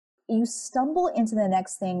you stumble into the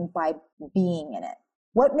next thing by being in it.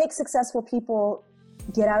 What makes successful people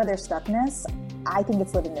get out of their stuckness? I think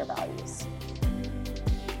it's living their values.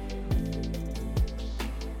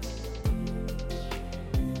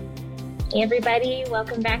 Hey everybody,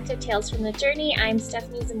 welcome back to Tales from the Journey. I'm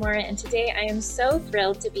Stephanie Zamora, and today I am so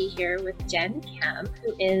thrilled to be here with Jen Kemp,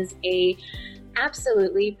 who is a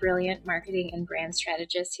absolutely brilliant marketing and brand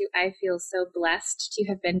strategist who I feel so blessed to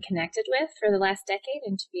have been connected with for the last decade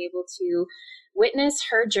and to be able to witness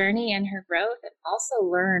her journey and her growth and also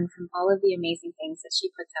learn from all of the amazing things that she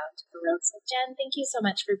puts out into the world. So Jen, thank you so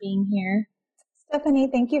much for being here. Stephanie,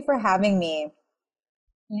 thank you for having me.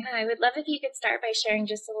 Yeah, I would love if you could start by sharing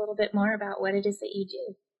just a little bit more about what it is that you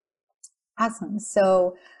do. Awesome.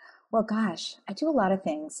 So, well, gosh, I do a lot of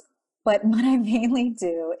things, but what I mainly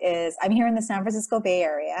do is I'm here in the San Francisco Bay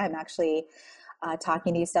Area. I'm actually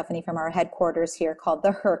talking to you, Stephanie, from our headquarters here called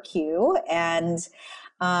the HerQ, and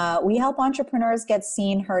we help entrepreneurs get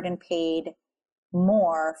seen, heard, and paid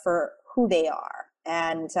more for who they are.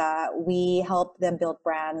 And we help them build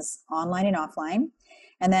brands online and offline.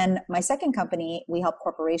 And then my second company, we help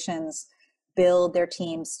corporations build their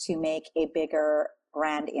teams to make a bigger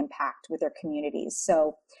brand impact with their communities.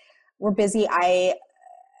 So we're busy.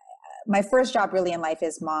 My first job really in life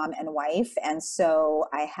is mom and wife. And so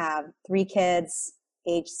I have 3 kids,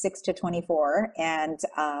 age 6 to 24. And,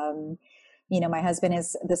 my husband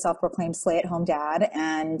is the self-proclaimed stay-at-home dad.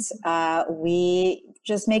 And we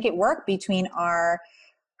just make it work between our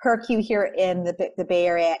HerQ here in the Bay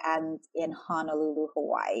Area and in Honolulu,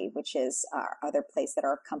 Hawaii, which is our other place that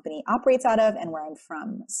our company operates out of and where I'm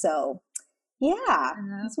from. So yeah,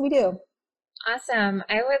 that's what we do. Awesome.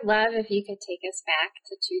 I would love if you could take us back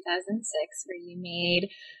to 2006, where you made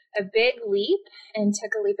a big leap and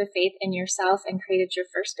took a leap of faith in yourself and created your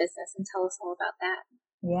first business, and tell us all about that.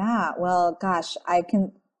 Yeah, well, gosh,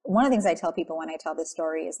 one of the things I tell people when I tell this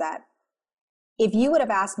story is that if you would have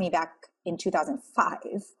asked me back in 2005,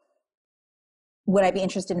 would I be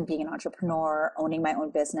interested in being an entrepreneur, owning my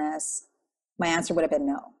own business? My answer would have been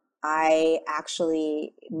no.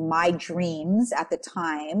 My dreams at the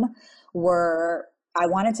time were, I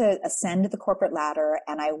wanted to ascend the corporate ladder,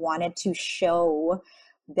 and I wanted to show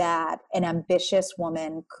that an ambitious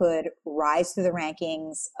woman could rise through the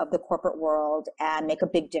rankings of the corporate world and make a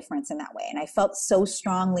big difference in that way. And I felt so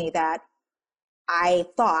strongly that I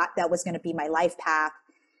thought that was going to be my life path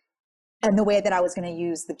and the way that I was going to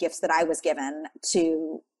use the gifts that I was given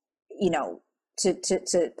to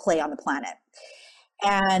play on the planet.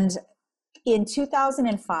 And in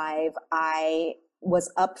 2005, I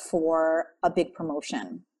was up for a big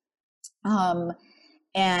promotion.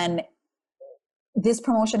 And this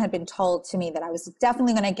promotion had been told to me that I was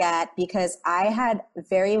definitely going to get, because I had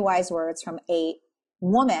very wise words from a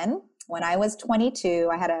woman. When I was 22,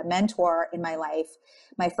 I had a mentor in my life,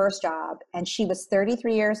 my first job, and she was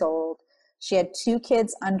 33 years old. She had 2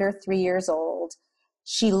 kids under 3 years old.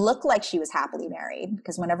 She looked like she was happily married,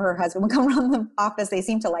 because whenever her husband would come around the office, they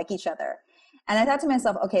seemed to like each other. And I thought to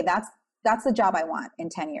myself, okay, that's the job I want in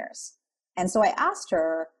 10 years. And so I asked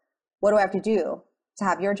her, what do I have to do to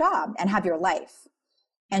have your job and have your life?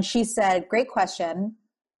 And she said, great question.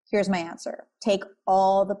 Here's my answer. Take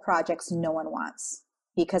all the projects no one wants.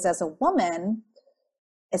 Because as a woman,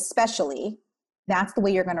 especially, that's the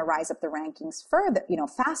way you're going to rise up the rankings further,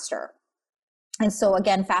 faster. And so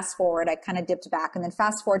again, fast forward, I kind of dipped back, and then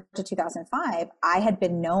fast forward to 2005, I had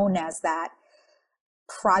been known as that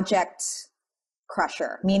project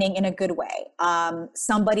crusher, meaning in a good way.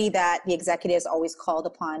 Somebody that the executives always called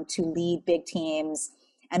upon to lead big teams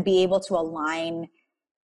and be able to align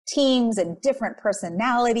teams and different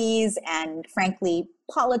personalities and, frankly,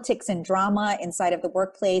 politics and drama inside of the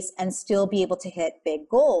workplace, and still be able to hit big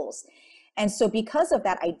goals. And so because of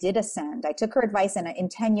that, I did ascend. I took her advice, and in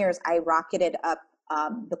 10 years, I rocketed up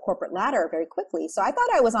the corporate ladder very quickly. So I thought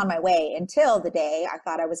I was on my way until the day I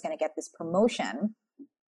thought I was going to get this promotion.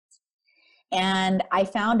 And I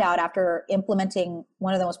found out, after implementing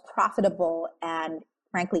one of the most profitable and,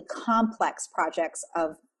 frankly, complex projects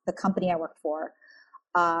of the company I worked for,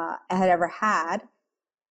 I had ever had,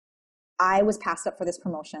 I was passed up for this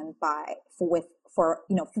promotion for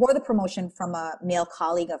the promotion from a male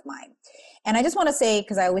colleague of mine. And I just want to say,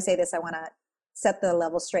 because I always say this, I want to set the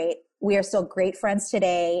level straight. We are still great friends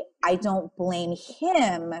today. I don't blame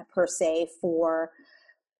him per se for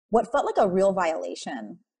what felt like a real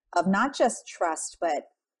violation of not just trust, but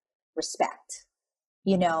respect.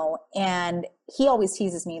 And he always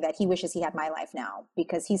teases me that he wishes he had my life now,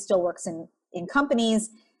 because he still works in companies,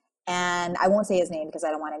 and I won't say his name because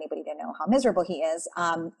I don't want anybody to know how miserable he is.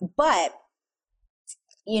 But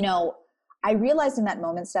I realized in that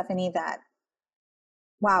moment, Stephanie, that,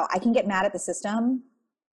 wow, I can get mad at the system.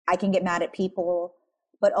 I can get mad at people.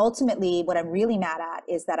 But ultimately, what I'm really mad at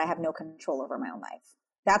is that I have no control over my own life.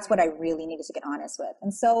 That's what I really needed to get honest with.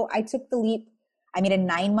 And so I took the leap. I made a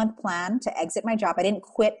 9-month plan to exit my job. I didn't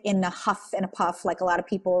quit in a huff and a puff like a lot of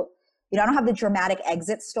people. You know, I don't have the dramatic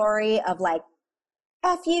exit story of like,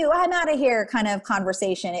 F you, I'm out of here kind of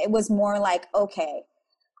conversation. It was more like, okay,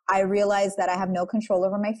 I realized that I have no control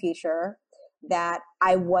over my future, that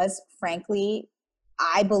I was, frankly,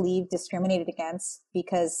 I believe, discriminated against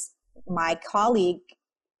because my colleague,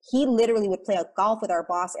 he literally would play golf with our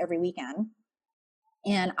boss every weekend.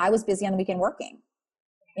 And I was busy on the weekend working,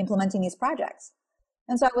 implementing these projects.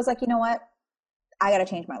 And so I was like, you know what? I got to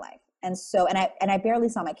change my life. And so, and I barely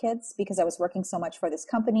saw my kids because I was working so much for this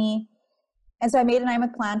company. And so I made a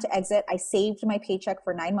 9-month plan to exit. I saved my paycheck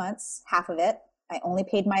for 9 months, half of it. I only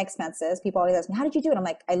paid my expenses. People always ask me, how did you do it? I'm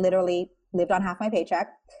like, I literally lived on half my paycheck.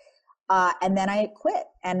 And then I quit.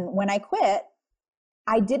 And when I quit,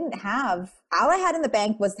 I didn't have, all I had in the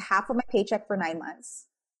bank was half of my paycheck for 9 months.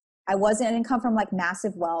 I didn't come from like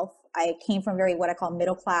massive wealth. I came from very, what I call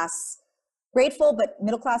middle class, grateful, but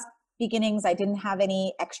middle class beginnings. I didn't have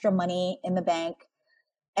any extra money in the bank.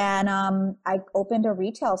 And I opened a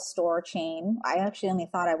retail store chain. I actually only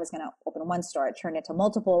thought I was going to open one store. It turned into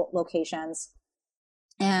multiple locations.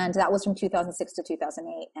 And that was from 2006 to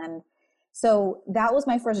 2008. And so that was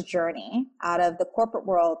my first journey out of the corporate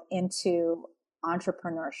world into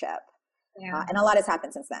entrepreneurship. Yeah. And a lot has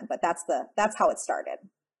happened since then, but that's how it started.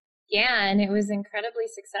 Yeah. And it was incredibly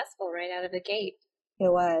successful right out of the gate. It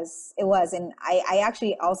was. And I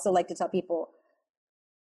actually also like to tell people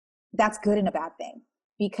that's good and a bad thing,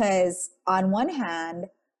 because on one hand,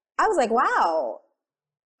 I was like, wow,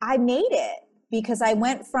 I made it, because I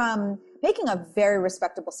went from making a very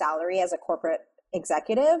respectable salary as a corporate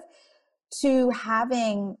executive to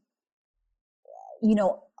having, you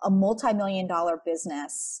know, a multi-million-dollar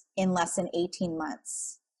business in less than 18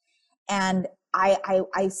 months. And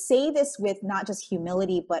I say this with not just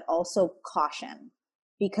humility, but also caution,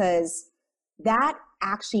 because that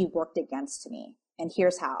actually worked against me. And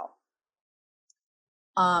here's how.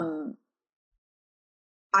 I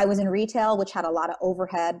was in retail, which had a lot of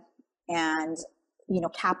overhead and, you know,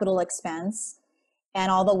 capital expense.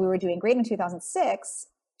 And although we were doing great in 2006,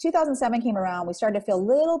 2007 came around, we started to feel a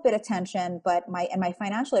little bit of tension, but my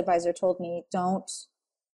financial advisor told me, don't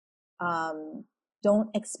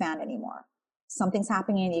expand anymore. Something's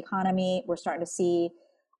happening in the economy. We're starting to see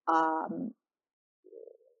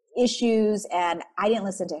issues. And I didn't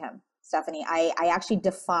listen to him, Stephanie. I actually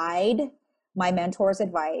defied my mentor's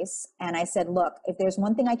advice. And I said, look, if there's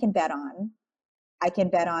one thing I can bet on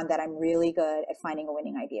that I'm really good at finding a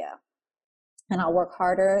winning idea. And I'll work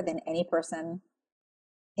harder than any person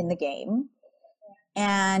in the game.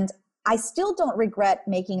 And I still don't regret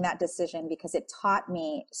making that decision, because it taught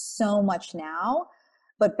me so much now.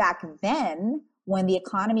 But back then, when the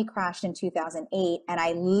economy crashed in 2008, and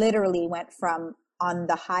I literally went from on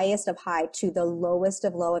the highest of high to the lowest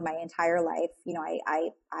of low in my entire life, you know,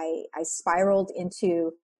 I spiraled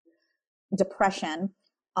into depression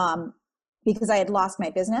because I had lost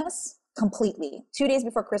my business completely. 2 days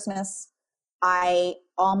before Christmas,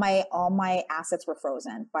 all my assets were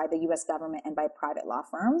frozen by the U.S. government and by private law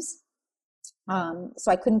firms.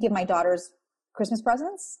 So I couldn't give my daughters Christmas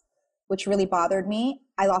presents, which really bothered me.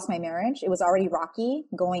 I lost my marriage. It was already rocky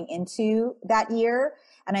going into that year.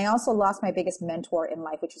 And I also lost my biggest mentor in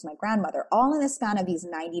life, which was my grandmother, all in the span of these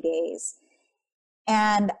 90 days.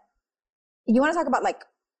 And you want to talk about, like,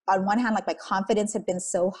 on one hand, like, my confidence had been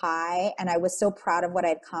so high and I was so proud of what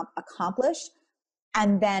I'd accomplished.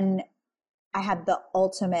 And then I had the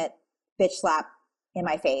ultimate bitch slap in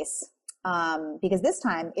my face, because this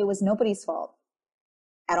time it was nobody's fault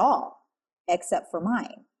at all except for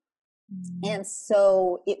mine. And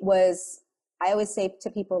so it was, I always say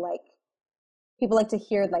to people like to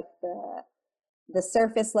hear like the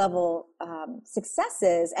surface level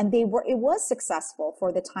successes, and it was successful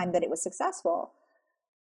for the time that it was successful.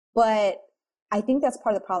 But I think that's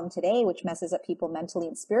part of the problem today, which messes up people mentally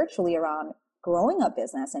and spiritually around growing a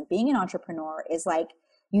business and being an entrepreneur, is like,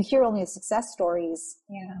 you hear only the success stories.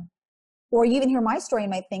 Yeah. Or you even hear my story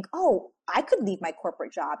and might think, oh, I could leave my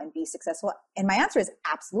corporate job and be successful. And my answer is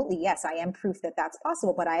absolutely yes. I am proof that that's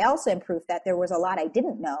possible. But I also am proof that there was a lot I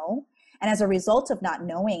didn't know. And as a result of not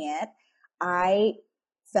knowing it, I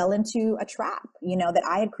fell into a trap, you know, that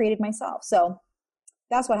I had created myself. So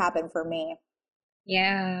that's what happened for me.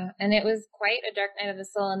 Yeah. And it was quite a dark night of the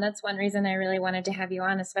soul. And that's one reason I really wanted to have you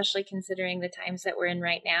on, especially considering the times that we're in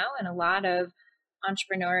right now. And a lot of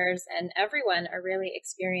entrepreneurs and everyone are really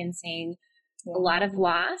experiencing a Yeah. lot of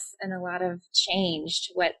loss and a lot of change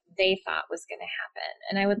to what they thought was going to happen.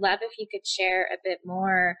 And I would love if you could share a bit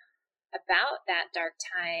more about that dark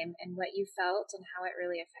time and what you felt and how it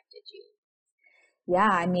really affected you. Yeah,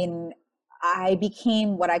 I mean, I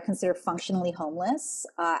became what I consider functionally homeless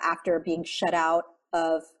after being shut out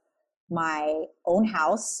of my own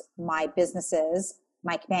house, my businesses,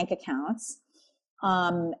 my bank accounts.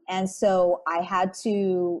 And so I had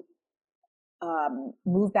to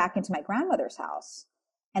move back into my grandmother's house.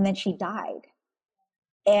 And then she died.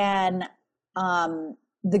 And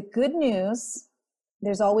the good news,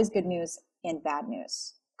 there's always good news and bad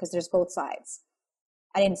news because there's both sides.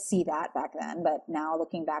 I didn't see that back then, but now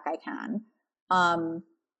looking back, I can. Um,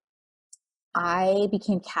 I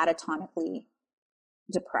became catatonically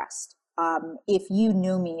depressed. If you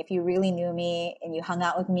knew me, if you really knew me and you hung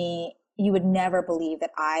out with me, you would never believe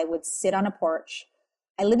that I would sit on a porch.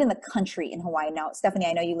 I lived in the country in Hawaii. Now, Stephanie,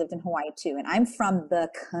 I know you lived in Hawaii too, and I'm from the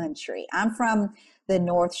country. I'm from the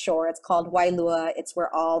North Shore. It's called Wailua. It's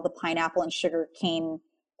where all the pineapple and sugar cane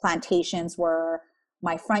plantations were.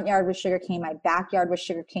 My front yard was sugarcane. My backyard was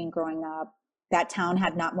sugarcane growing up. That town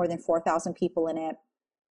had not more than 4,000 people in it.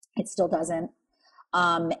 It still doesn't.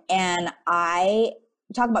 And I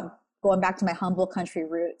talk about going back to my humble country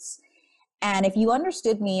roots. And if you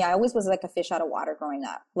understood me, I always was like a fish out of water growing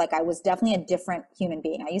up. Like I was definitely a different human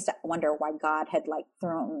being. I used to wonder why God had like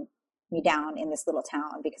thrown me down in this little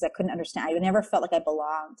town because I couldn't understand. I never felt like I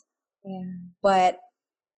belonged. Yeah. But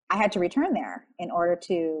I had to return there in order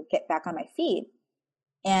to get back on my feet.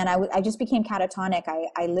 And I just became catatonic.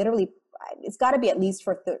 I literally, it's got to be at least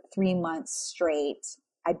for 3 months straight.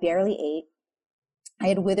 I barely ate. I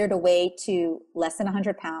had withered away to less than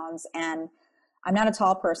 100 pounds. And I'm not a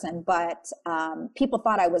tall person, but people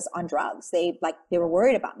thought I was on drugs. They were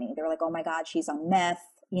worried about me. They were like, oh my God, she's on meth,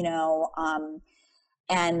 you know?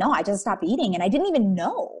 And no, I just stopped eating. And I didn't even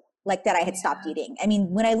know like that I had stopped eating. I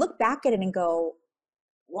mean, when I look back at it and go,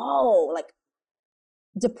 whoa, like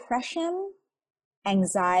depression,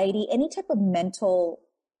 anxiety, any type of mental,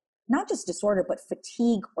 not just disorder, but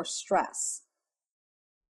fatigue or stress,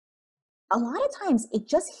 a lot of times it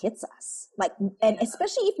just hits us. Like, and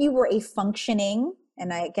especially if you were a functioning,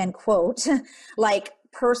 and I again quote, like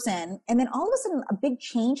person, and then all of a sudden a big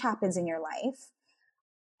change happens in your life,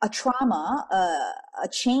 a trauma, a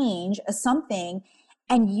change, a something,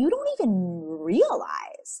 and you don't even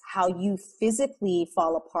realize how you physically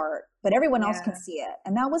fall apart, but everyone else can see it.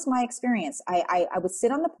 And that was my experience. I would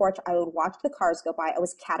sit on the porch, I would watch the cars go by. I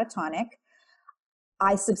was catatonic.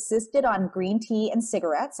 I subsisted on green tea and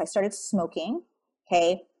cigarettes. I started smoking.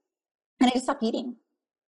 Okay. And I just stopped eating.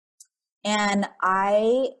 And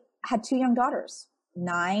I had 2 young daughters,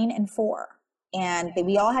 9 and 4. And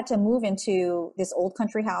we all had to move into this old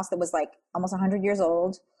country house that was like almost 100 years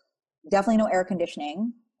old. Definitely no air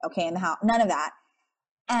conditioning. Okay. In the house, none of that.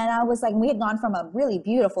 And I was like, we had gone from a really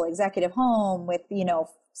beautiful executive home with,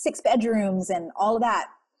 6 bedrooms and all of that.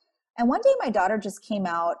 And one day my daughter just came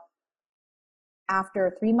out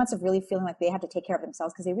after 3 months of really feeling like they had to take care of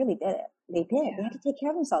themselves, because they really did it. They did. Yeah. They had to take care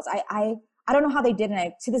of themselves. I don't know how they did.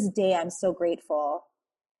 And to this day, I'm so grateful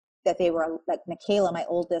that they were like Michaela, my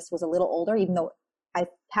oldest, was a little older, even though I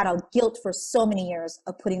had a guilt for so many years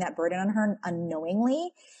of putting that burden on her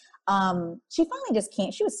unknowingly. She finally just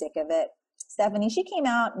came. She was sick of it. Stephanie, she came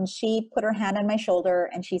out and she put her hand on my shoulder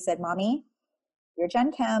and she said, Mommy, you're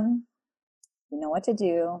Jen Kem. You know what to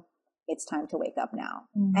do. It's time to wake up now.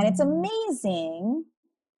 Mm-hmm. And it's amazing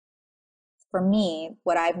for me.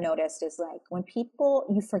 What I've noticed is like when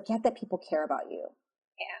you forget that people care about you.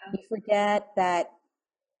 Yeah. You forget that,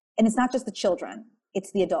 and it's not just the children,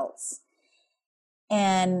 it's the adults.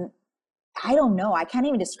 And I don't know, I can't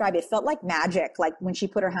even describe it. It felt like magic, like when she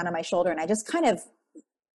put her hand on my shoulder and I just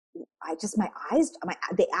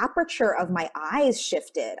the aperture of my eyes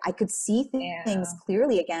shifted. I could see things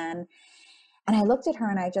clearly again. And I looked at her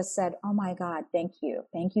and I just said, oh my God, thank you.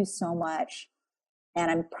 Thank you so much.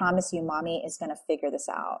 And I promise you, Mommy is going to figure this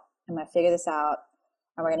out. I'm going to figure this out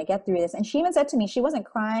and we're going to get through this. And she even said to me, she wasn't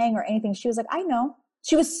crying or anything. She was like, I know.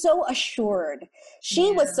 She was so assured.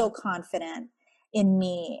 She was so confident in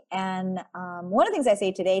me. And one of the things I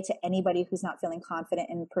say today to anybody who's not feeling confident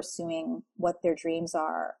in pursuing what their dreams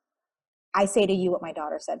are, I say to you what my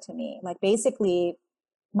daughter said to me. Like basically,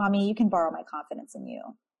 Mommy, you can borrow my confidence in you.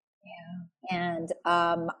 Yeah. And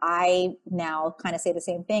I now kind of say the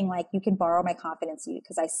same thing, like you can borrow my confidence in you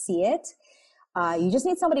because I see it. You just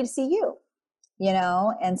need somebody to see you,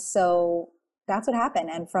 And so that's what happened.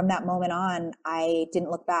 And from that moment on, I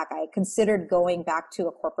didn't look back. I considered going back to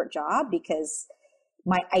a corporate job because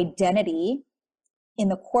my identity in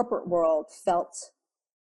the corporate world felt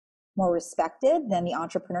more respected than the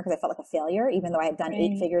entrepreneur because I felt like a failure. Even though I had done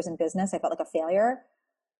eight Right. figures in business, I felt like a failure.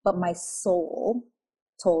 But my soul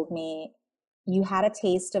told me, you had a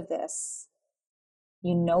taste of this,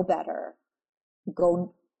 you know better,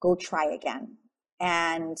 go try again.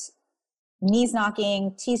 And knees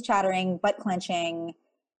knocking, teeth chattering, butt clenching,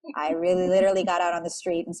 I really literally got out on the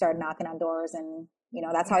street and started knocking on doors. And,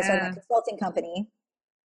 that's how I started my Yeah. consulting company.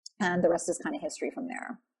 And the rest is kind of history from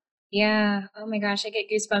there. Yeah. Oh my gosh, I get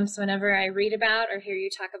goosebumps whenever I read about or hear you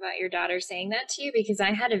talk about your daughter saying that to you, because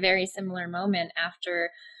I had a very similar moment after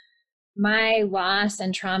my loss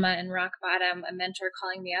and trauma and rock bottom. A mentor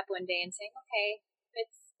calling me up one day and saying, "Okay,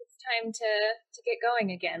 it's time to get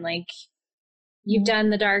going again. Like, you've Mm-hmm. done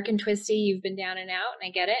the dark and twisty, you've been down and out, and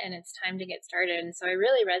I get it, and it's time to get started." And so I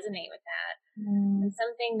really resonate with that. And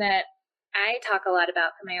something that I talk a lot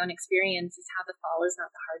about from my own experience is how the fall is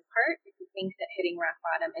not the hard part. If you think that hitting rock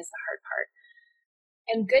bottom is the hard part,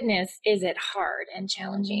 and goodness, is it hard and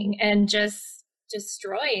challenging and just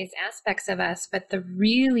destroys aspects of us. But the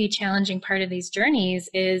really challenging part of these journeys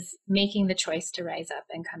is making the choice to rise up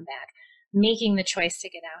and come back, making the choice to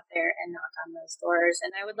get out there and knock on those doors.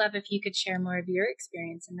 And I would love if you could share more of your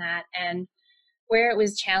experience in that, and where it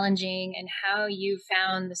was challenging and how you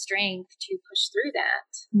found the strength to push through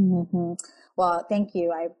that. Mm-hmm. Well, thank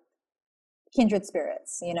you. Kindred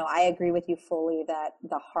spirits, I agree with you fully that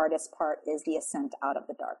the hardest part is the ascent out of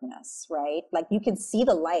the darkness, right? Like you can see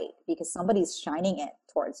the light because somebody's shining it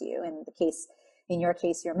towards you. In your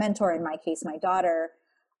case, your mentor, in my case, my daughter.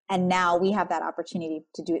 And now we have that opportunity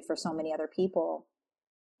to do it for so many other people.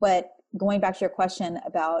 But going back to your question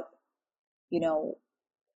about, you know,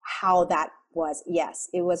 how that was, yes,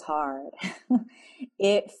 it was hard.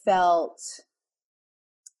 It felt,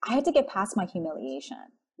 I had to get past my humiliation.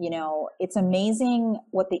 It's amazing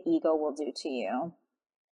what the ego will do to you.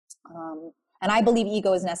 And I believe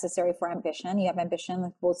ego is necessary for ambition. You have ambition,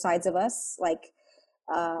 like both sides of us. Like,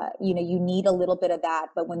 you need a little bit of that.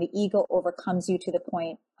 But when the ego overcomes you to the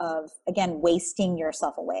point of, again, wasting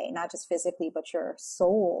yourself away, not just physically, but your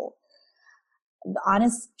soul, the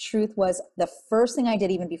honest truth was the first thing I did,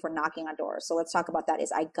 even before knocking on doors. So let's talk about that,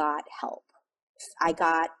 is I got help. I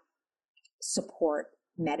got support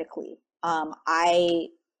medically.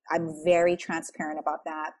 I'm very transparent about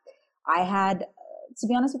that. I had, to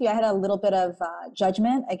be honest with you, I had a little bit of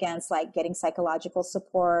judgment against like getting psychological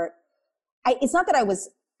support. It's not that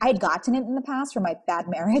I had gotten it in the past for my bad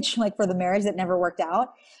marriage, like for the marriage that never worked out.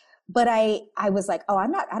 But I was like, oh, I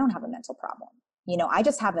don't have a mental problem. I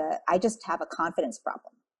just have a confidence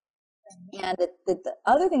problem. And the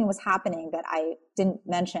other thing that was happening that I didn't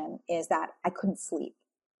mention is that I couldn't sleep.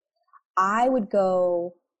 I would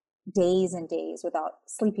go days and days without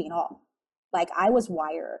sleeping at all. Like I was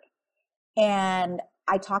wired. And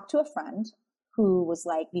I talked to a friend who was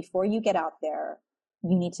like, before you get out there,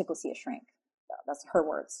 you need to go see a shrink. That's her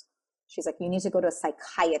words. She's like, you need to go to a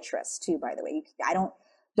psychiatrist too, by the way.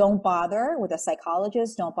 Don't bother with a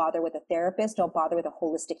psychologist. Don't bother with a therapist. Don't bother with a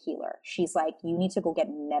holistic healer. She's like, you need to go get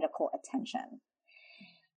medical attention.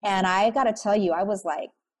 And I got to tell you, I was like,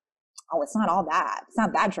 oh, it's not all that. It's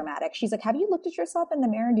not that dramatic. She's like, have you looked at yourself in the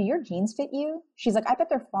mirror? Do your jeans fit you? She's like, I bet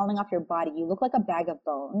they're falling off your body. You look like a bag of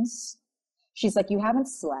bones. She's like, you haven't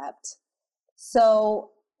slept.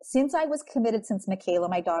 So since I was committed, since Michaela,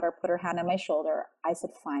 my daughter, put her hand on my shoulder, I said,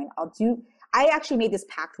 fine, I actually made this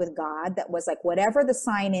pact with God that was like, whatever the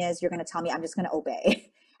sign is, you're going to tell me, I'm just going to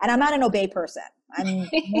obey. And I'm not an obey person. I'm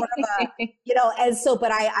more of and so,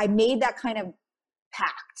 but I made that kind of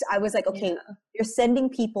pact. I was like, okay, Yeah. you're sending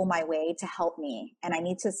people my way to help me, and I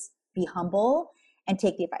need to be humble and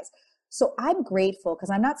take the advice. So I'm grateful, because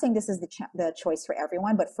I'm not saying this is the choice for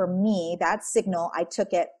everyone, but for me, that signal, I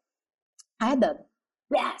took it. I had the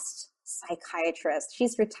best psychiatrist.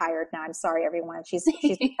 She's retired now. I'm sorry, everyone. She's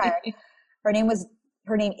retired. Her name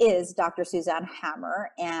is Dr. Suzanne Hammer,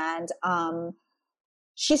 and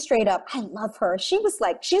she straight up, I love her. She was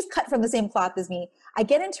like, she's cut from the same cloth as me. I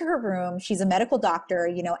get into her room. She's a medical doctor,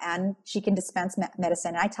 and she can dispense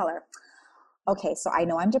medicine. And I tell her, okay, so I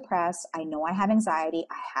know I'm depressed. I know I have anxiety.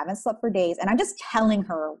 I haven't slept for days. And I'm just telling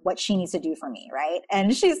her what she needs to do for me, right?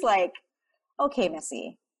 And she's like, okay,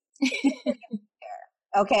 Missy.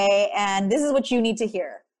 Okay, and this is what you need to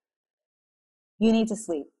hear. You need to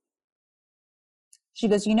sleep. She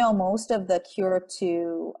goes, most of the cure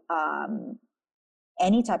to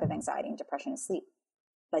any type of anxiety and depression is sleep.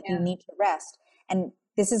 Like you need to rest. And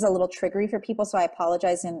this is a little triggery for people, so I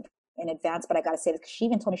apologize in advance, but I got to say this, because she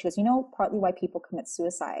even told me, she goes, partly why people commit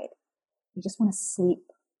suicide, you just want to sleep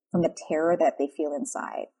from the terror that they feel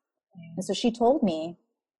inside. And so she told me,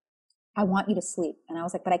 I want you to sleep. And I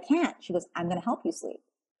was like, but I can't. She goes, I'm going to help you sleep.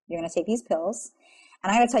 You're going to take these pills.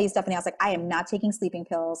 And I got to tell you, Stephanie, I was like, I am not taking sleeping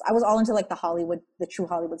pills. I was all into like the true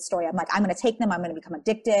Hollywood story. I'm like, I'm going to take them. I'm going to become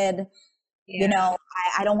addicted. Yeah. You know,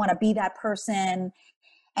 I don't want to be that person.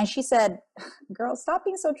 And she said, girl, stop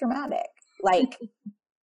being so dramatic. Like,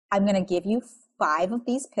 I'm going to give you 5 of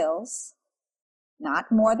these pills,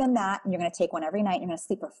 not more than that. And you're going to take one every night. And you're going to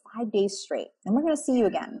sleep for 5 days straight. And we're going to see you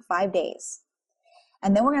again in 5 days.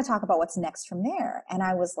 And then we're going to talk about what's next from there. And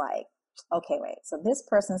I was like, okay, wait. So this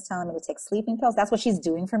person's telling me to take sleeping pills. That's what she's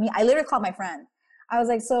doing for me. I literally called my friend. I was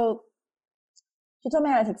like, so she told me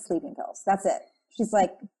I gotta take sleeping pills. That's it. She's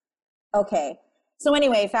like, okay. So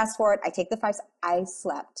anyway, fast forward, I take the 5. I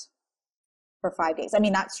slept for 5 days. I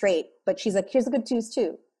mean, not straight, but she's like, here's the good news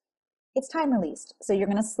too. It's time released. So you're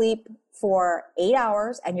going to sleep for 8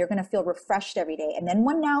 hours and you're going to feel refreshed every day. And then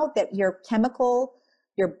now that your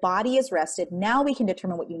body is rested, now we can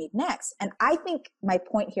determine what you need next. And I think my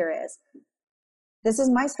point here is, this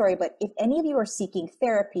is my story, but if any of you are seeking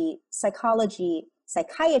therapy, psychology,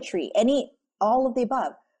 psychiatry, all of the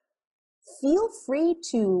above, feel free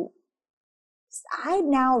to. I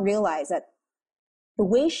now realize that the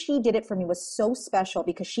way she did it for me was so special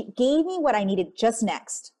because she gave me what I needed just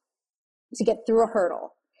next to get through a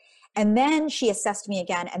hurdle. And then she assessed me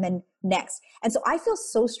again and then next. And so I feel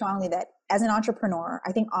so strongly that as an entrepreneur,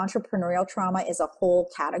 I think entrepreneurial trauma is a whole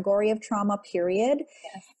category of trauma, period.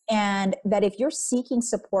 Yes. And that if you're seeking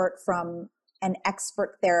support from an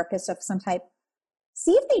expert therapist of some type,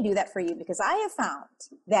 see if they do that for you, because I have found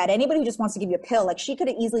that anybody who just wants to give you a pill, like she could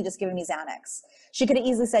have easily just given me Xanax. She could have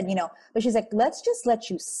easily said, but she's like, let's just let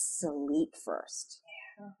you sleep first.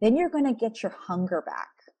 Yeah. Then you're going to get your hunger back.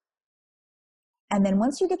 And then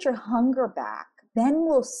once you get your hunger back, then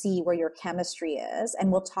we'll see where your chemistry is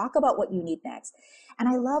and we'll talk about what you need next. And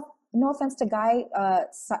I love, no offense to guy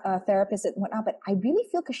therapists and whatnot, but I really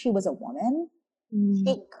feel because she was a woman,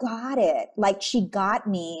 she got it. Like she got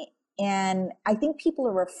me. And I think people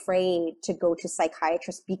are afraid to go to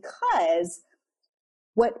psychiatrists because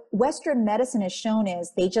what Western medicine has shown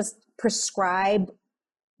is they just prescribe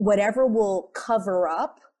whatever will cover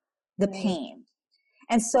up the pain.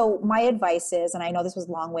 And so my advice is, and I know this was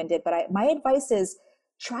long-winded, but my advice is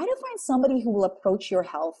try to find somebody who will approach your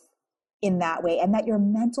health in that way, and that your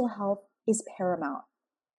mental health is paramount.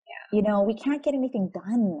 Yeah. We can't get anything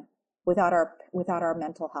done without our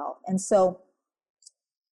mental health. And so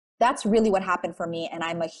that's really what happened for me. And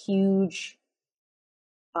I'm a huge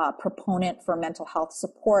proponent for mental health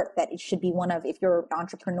support, that it should be if you're an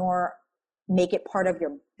entrepreneur, make it part of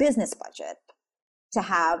your business budget to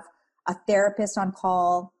have a therapist on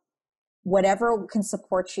call, whatever can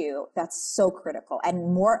support you. That's so critical.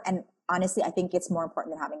 And honestly, I think it's more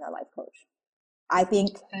important than having a life coach. I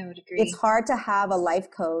think I would agree. It's hard to have a life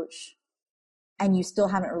coach and you still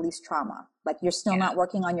haven't released trauma. Like you're still not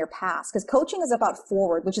working on your past, because coaching is about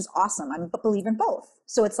forward, which is awesome. I believe in both.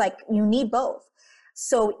 So it's like, you need both.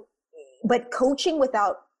 So, but coaching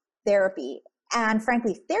without therapy, and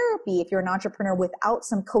frankly, therapy, if you're an entrepreneur without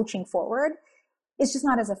some coaching forward, it's just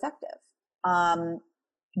not as effective.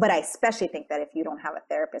 But I especially think that if you don't have a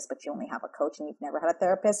therapist, but you only have a coach and you've never had a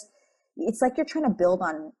therapist, it's like you're trying to build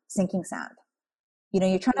on sinking sand.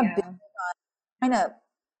 You're trying to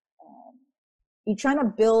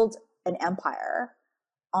build an empire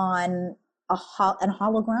on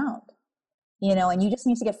hollow ground, and you just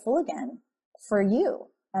need to get full again for you.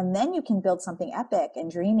 And then you can build something epic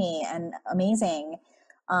and dreamy and amazing.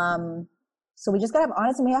 So we just gotta have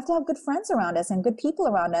honesty, and we have to have good friends around us and good people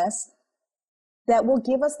around us that will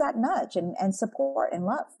give us that nudge and support and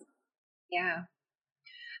love. Yeah.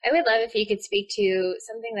 I would love if you could speak to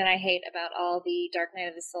something that I hate about all the dark night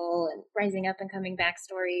of the soul and rising up and coming back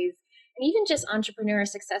stories, and even just entrepreneur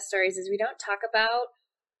success stories, is we don't talk about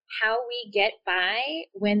how we get by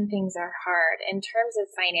when things are hard in terms of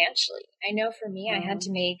financially. I know for me, I had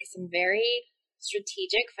to make some very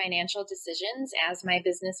strategic financial decisions as my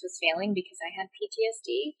business was failing because I had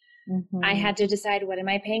PTSD. Mm-hmm. I had to decide, what am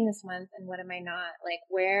I paying this month and what am I not? Like,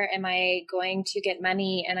 where am I going to get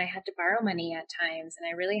money? And I had to borrow money at times, and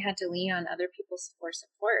I really had to lean on other people for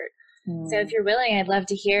support. So if you're willing, I'd love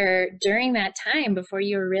to hear, during that time before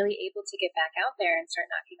you were really able to get back out there and start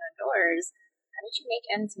knocking on doors, how did you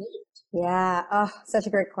make ends meet? Yeah. Oh, such a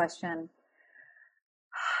great question.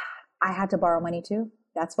 I had to borrow money too.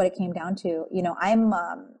 That's what it came down to. I'm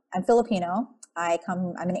Filipino.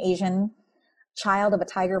 I'm an Asian child of a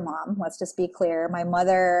tiger mom. Let's just be clear. My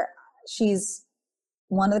mother, she's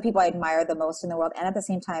one of the people I admire the most in the world. And at the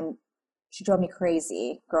same time, she drove me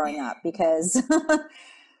crazy growing up because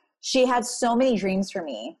she had so many dreams for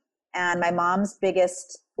me. And my mom's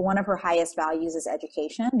biggest one of her highest values is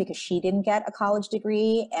education because she didn't get a college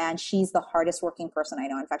degree, and she's the hardest working person I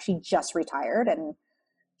know. In fact, she just retired and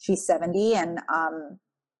she's 70. And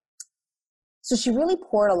so she really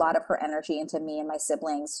poured a lot of her energy into me and my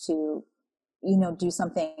siblings to, do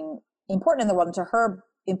something important in the world. And to her,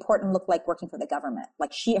 important looked like working for the government.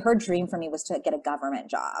 Like her dream for me was to get a government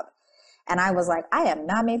job. And I was like, I am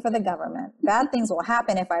not made for the government. Bad things will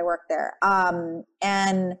happen if I work there.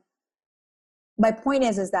 And my point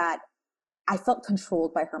is that I felt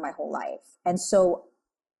controlled by her my whole life. And so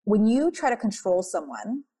when you try to control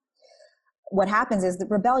someone, what happens is the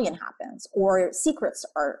rebellion happens, or secrets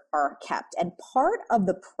are kept. And part of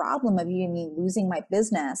the problem of you and me losing my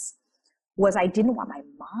business was I didn't want my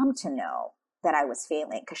mom to know that I was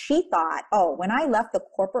failing, because she thought, oh, when I left the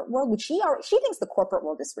corporate world, which she thinks the corporate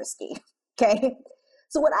world is risky. Okay.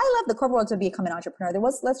 So when I left the corporate world to become an entrepreneur, there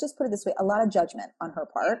was, let's just put it this way, a lot of judgment on her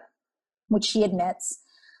part, which she admits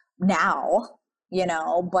now,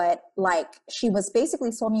 but like she was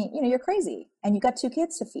basically told me, you're crazy and you got 2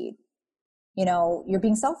 kids to feed, you're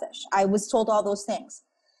being selfish. I was told all those things.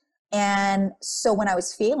 And so when I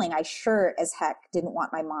was failing, I sure as heck didn't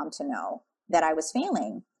want my mom to know that I was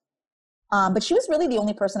failing. But she was really the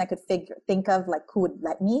only person I could think of, like, who would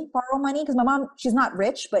let me borrow money. Because my mom, she's not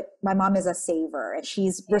rich, but my mom is a saver and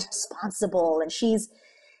she's responsible and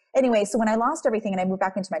anyway. So when I lost everything and I moved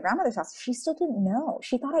back into my grandmother's house, she still didn't know.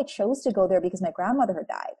 She thought I chose to go there because my grandmother had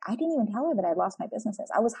died. I didn't even tell her that I lost my businesses.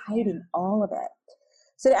 I was hiding all of it.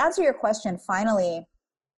 So to answer your question, finally,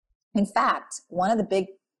 in fact, one of the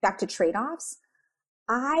back to trade-offs,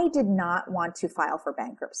 I did not want to file for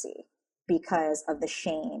bankruptcy because of the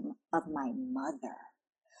shame of my mother.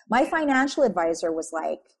 My financial advisor was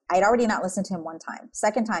like, I'd already not listened to him one time.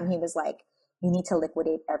 Second time, he was like, you need to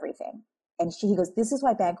liquidate everything. And he goes, this is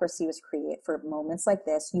why bankruptcy was created, for moments like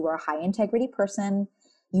this. You are a high integrity person.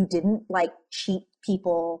 You didn't like cheat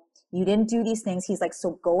people. You didn't do these things. He's like,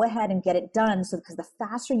 so go ahead and get it done. So because the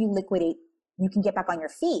faster you liquidate, you can get back on your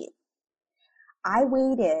feet. I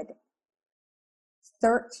waited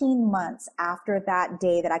 13 months after that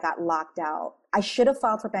day that I got locked out. I should have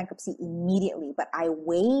filed for bankruptcy immediately, but I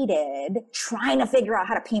waited trying to figure out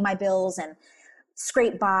how to pay my bills and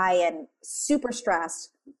scrape by and super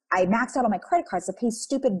stressed. I maxed out on my credit cards to pay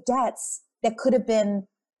stupid debts that could have been,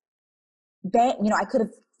 I could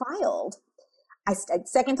have filed.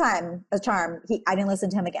 Second time, a charm, I didn't listen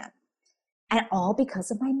to him again. And all because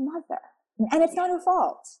of my mother. And it's not her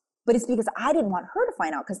fault. But it's because I didn't want her to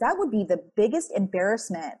find out, because that would be the biggest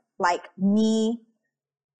embarrassment, like me.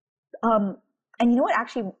 And you know what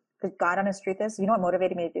actually, God honest truth is, what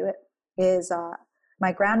motivated me to do it is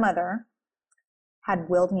my grandmother had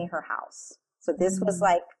willed me her house. So this was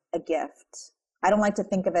like a gift. I don't like to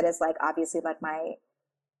think of it as like, obviously, like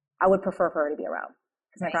I would prefer her to be around,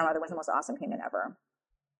 because my grandmother was the most awesome human ever.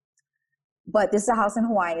 But this is a house in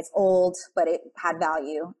Hawaii. It's old, but it had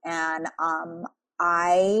value. And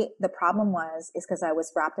the problem is because I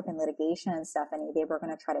was wrapped up in litigation and stuff, and they were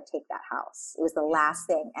going to try to take that house. It was the last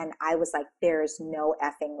thing. And I was like, there's no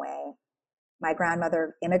effing way. My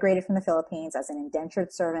grandmother immigrated from the Philippines as an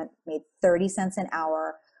indentured servant, made 30 cents an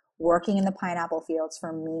hour, working in the pineapple fields,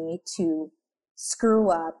 for me to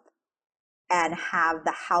screw up and have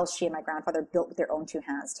the house she and my grandfather built with their own 2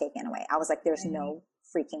 hands taken away. I was like, there's no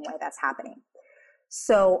freaking way that's happening.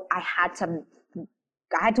 So I had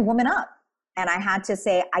to woman up. And I had to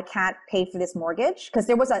say, I can't pay for this mortgage, because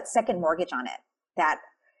there was a second mortgage on it.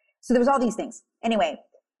 So there was all these things. Anyway,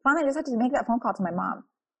 finally I just had to make that phone call to my mom.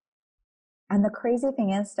 And the crazy thing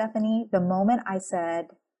is, Stephanie, the moment I said,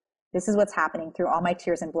 this is what's happening, through all my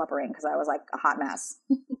tears and blubbering, because I was like a hot mess,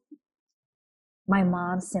 my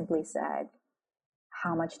mom simply said,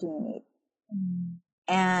 how much do you need?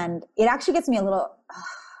 And it actually gets me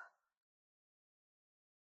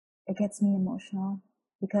it gets me emotional,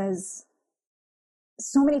 because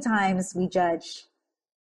so many times we judge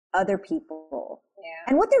other people. Yeah.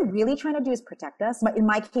 And what they're really trying to do is protect us. In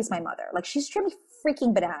my case, my mother, like, she's driving me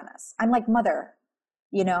freaking bananas. I'm like, mother,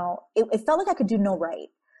 it felt like I could do no right.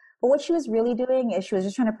 But what she was really doing is she was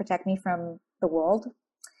just trying to protect me from the world.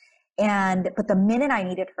 But the minute I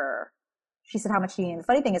needed her, she said, how much do you need? The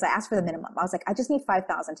funny thing is, I asked for the minimum. I was like, I just need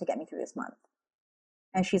 $5,000 to get me through this month.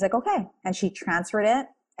 And she's like, okay. And she transferred it.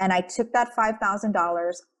 And I took that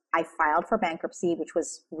 $5,000. I filed for bankruptcy, which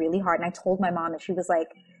was really hard. And I told my mom, and she was like,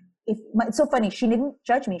 it's so funny. She didn't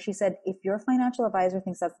judge me. She said, if your financial advisor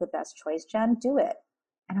thinks that's the best choice, Jen, do it.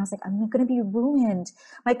 And I was like, I'm going to be ruined.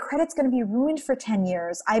 My credit's going to be ruined for 10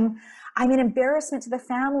 years. I'm an embarrassment to the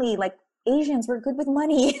family. Like, Asians were good with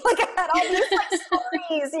money. Like, I had all these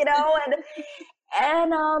stories,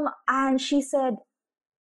 and she said,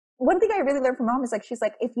 one thing I really learned from mom is like, she's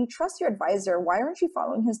like, if you trust your advisor, why aren't you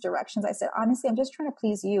following his directions? I said, honestly, I'm just trying to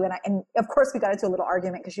please you. And of course we got into a little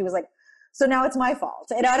argument because she was like, so now it's my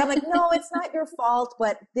fault. And I'm like, no, it's not your fault,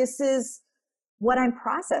 but this is what I'm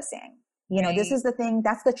processing. You know, Right. this is the thing,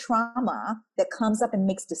 that's the trauma that comes up and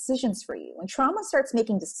makes decisions for you. When trauma starts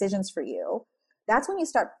making decisions for you, that's when you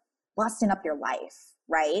start busting up your life,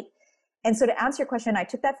 right? And so to answer your question, I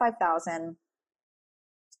took that 5,000.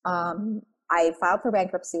 I filed for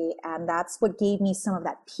bankruptcy, and that's what gave me some of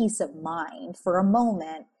that peace of mind for a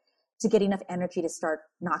moment to get enough energy to start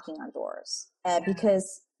knocking on doors.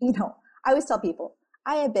 Because, you know, I always tell people,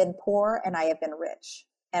 I have been poor and I have been rich,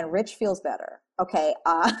 and rich feels better. Okay.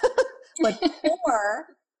 But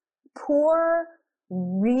poor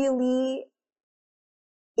really,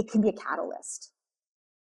 it can be a catalyst.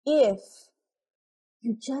 If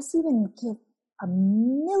you just even give a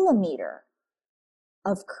millimeter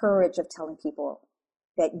of courage of telling people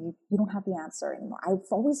that you don't have the answer anymore. I've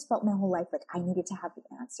always felt my whole life like I needed to have the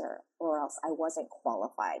answer or else I wasn't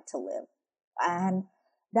qualified to live. And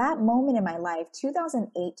that moment in my life,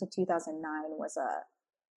 2008 to 2009 was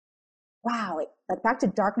like back to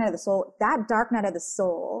Dark Night of the Soul. That Dark Night of the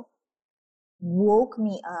Soul woke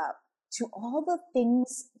me up to all the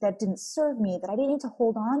things that didn't serve me, that I didn't need to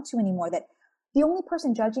hold on to anymore, that the only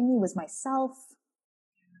person judging me was myself.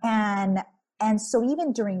 And so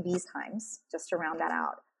even during these times, just to round that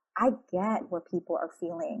out, I get where people are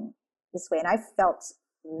feeling this way. And I've felt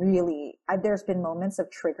there's been moments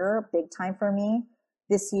of trigger big time for me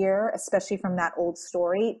this year, especially from that old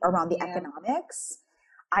story around the economics.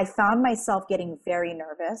 I found myself getting very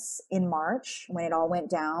nervous in March when it all went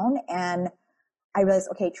down. And I realized,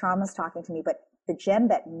 okay, trauma's talking to me, but the Jen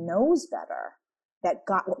that knows better, that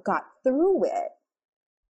got through it,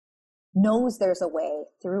 knows there's a way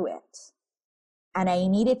through it. And I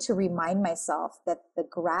needed to remind myself that the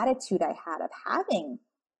gratitude I had of having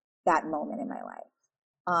that moment in my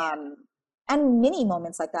life, and many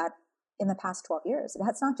moments like that in the past 12 years.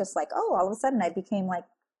 That's not just like, oh, all of a sudden I became like,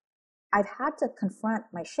 I've had to confront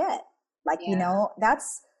my shit. Like, you know,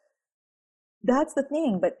 that's the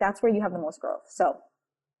thing, but that's where you have the most growth. So.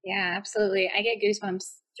 Yeah, absolutely. I get goosebumps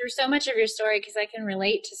through so much of your story because I can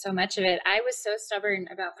relate to so much of it. I was so stubborn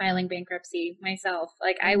about filing bankruptcy myself.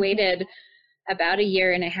 Like I waited about a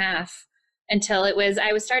year and a half until I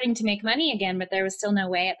was starting to make money again, but there was still no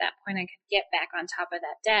way at that point I could get back on top of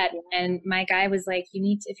that debt. And my guy was like,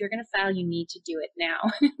 if you're going to file, you need to do it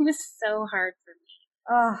now. It was so hard for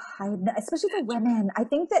me. Especially for women. I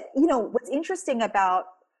think that, you know, what's interesting about,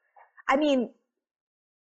 I mean,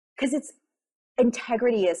 because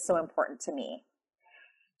integrity is so important to me.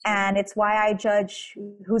 And it's why I judge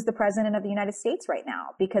who's the president of the United States right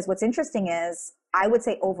now. Because what's interesting is, I would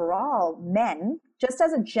say overall, men, just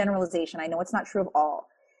as a generalization, I know it's not true of all,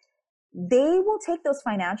 they will take those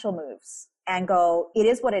financial moves and go, it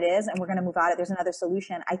is what it is, and we're going to move out of it. There's another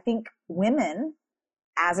solution. I think women,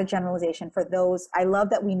 as a generalization, for those, I love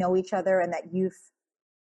that we know each other and that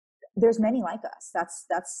there's many like us.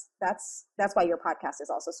 That's why your podcast is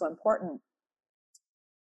also so important.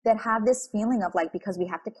 That have this feeling of like, because we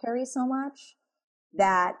have to carry so much,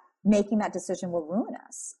 that making that decision will ruin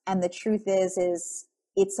us. And the truth is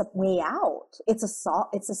it's a way out. It's a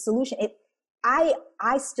solution. I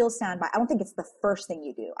still stand by, I don't think it's the first thing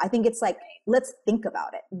you do. I think it's like, let's think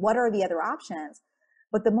about it. What are the other options?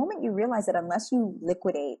 But the moment you realize that unless you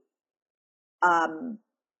liquidate,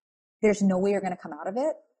 there's no way you're going to come out of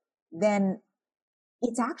it, then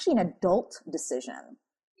it's actually an adult decision,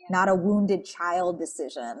 not a wounded child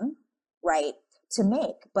decision, right, to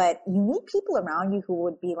make. But you need people around you who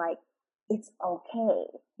would be like, it's okay.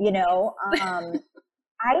 You know,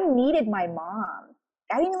 I needed my mom.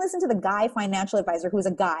 I didn't even listen to the guy financial advisor who's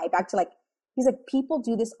a guy, back to like, he's like, people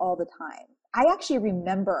do this all the time. I actually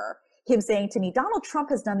remember him saying to me, Donald Trump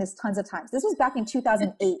has done this tons of times. This was back in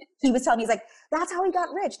 2008. He was telling me, he's like, that's how he got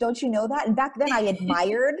rich. Don't you know that? And back then I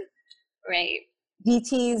admired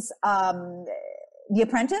DT's, The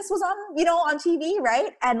Apprentice was on TV,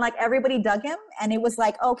 right? And like everybody dug him, and it was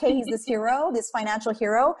like, okay, he's this hero, this financial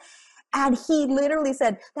hero. And he literally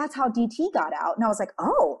said, that's how DT got out. And I was like,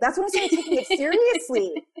 oh, that's when I started taking it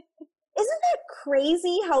seriously. Isn't that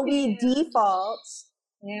crazy how we default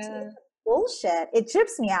to bullshit? It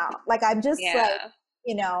trips me out. Like, I'm just like,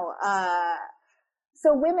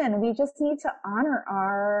 so women, we just need to honor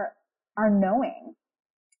our knowing.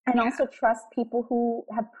 And also trust people who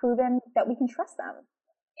have proven that we can trust them,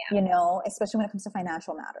 especially when it comes to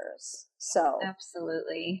financial matters. So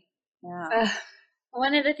absolutely. Yeah.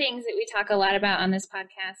 One of the things that we talk a lot about on this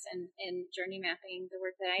podcast and in journey mapping, the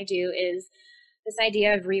work that I do, is this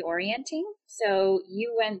idea of reorienting. So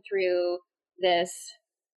you went through this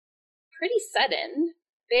pretty sudden,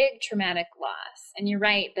 big traumatic loss. And you're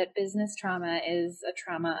right that business trauma is a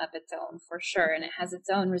trauma of its own for sure, and it has its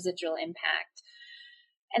own residual impact.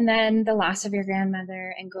 And then the loss of your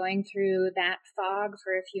grandmother and going through that fog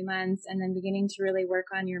for a few months and then beginning to really work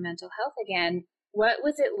on your mental health again. What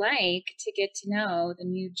was it like to get to know the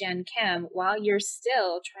new Jen Kim while you're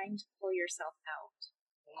still trying to pull yourself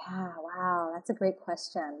out? Yeah, wow, that's a great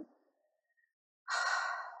question.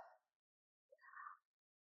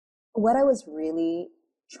 What I was really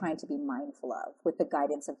trying to be mindful of with the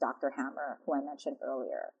guidance of Dr. Hammer, who I mentioned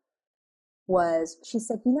earlier, was she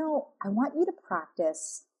said, I want you to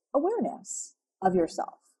practice awareness of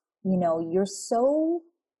yourself. You're so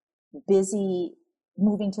busy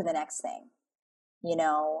moving to the next thing,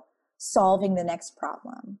 solving the next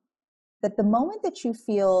problem, that the moment that you're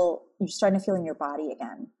starting to feel in your body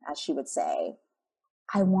again, as she would say,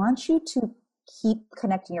 I want you to keep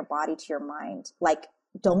connecting your body to your mind. Like,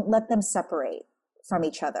 don't let them separate from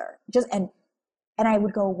each other. And I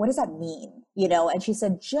would go, what does that mean? And she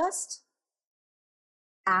said, just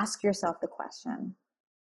ask yourself the question,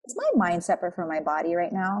 is my mind separate from my body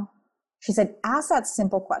right now? She said, ask that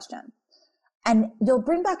simple question and you'll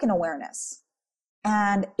bring back an awareness.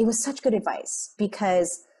 And it was such good advice,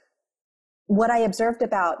 because what I observed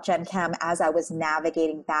about Jen Kim as I was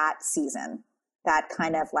navigating that season, that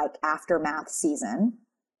kind of like aftermath season,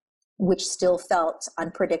 which still felt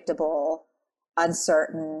unpredictable,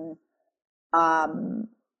 uncertain.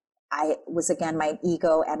 I was, again, my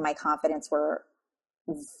ego and my confidence were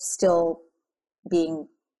still being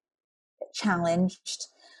challenged.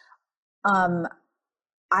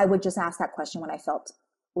 I would just ask that question when I felt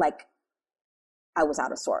like I was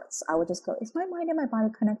out of sorts. I would just go, is my mind and my body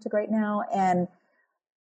connected right now? And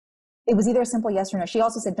it was either a simple yes or no. She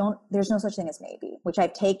also said, there's no such thing as maybe, which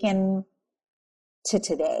I've taken to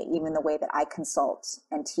today, even the way that I consult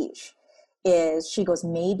and teach, is she goes,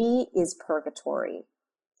 maybe is purgatory.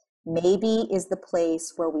 Maybe is the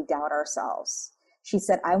place where we doubt ourselves. She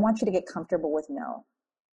said, I want you to get comfortable with no.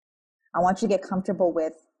 I want you to get comfortable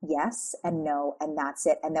with yes and no, and that's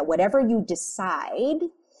it. And that whatever you decide,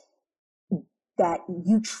 that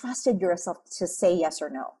you trusted yourself to say yes or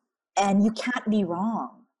no. And you can't be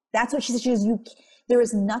wrong. That's what she said. She goes, there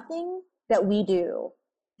is nothing that we do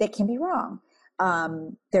that can be wrong.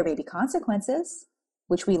 There may be consequences,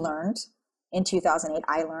 which we learned in 2008.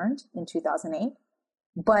 I learned in 2008.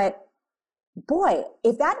 But boy,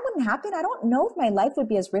 if that wouldn't happen, I don't know if my life would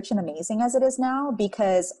be as rich and amazing as it is now,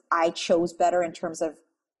 because I chose better in terms of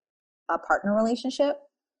a partner relationship.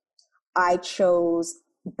 I chose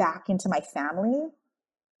back into my family,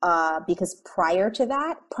 because prior to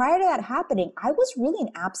that happening, I was really an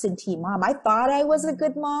absentee mom. I thought I was a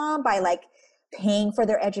good mom by like paying for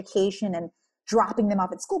their education and dropping them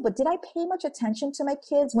off at school. But did I pay much attention to my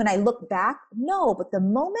kids? When I look back, no. But the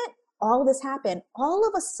moment all this happened, all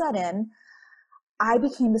of a sudden, I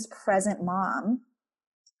became this present mom.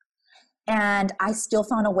 And I still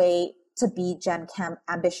found a way to be Jen Kim,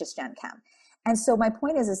 ambitious Jen Kim. And so my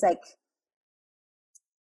point is like,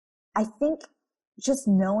 I think just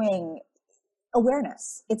knowing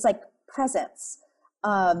awareness, it's like presence.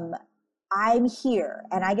 I'm here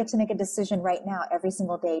and I get to make a decision right now every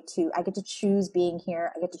single day I get to choose being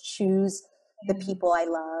here. I get to choose the people I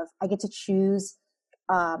love. I get to choose,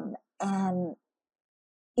 and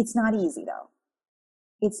it's not easy though.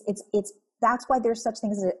 It's that's why there's such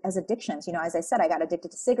things as addictions. As I said, I got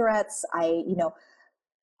addicted to cigarettes. I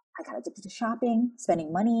got addicted to shopping,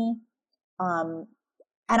 spending money.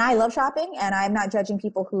 And I love shopping, and I'm not judging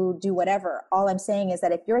people who do whatever. All I'm saying is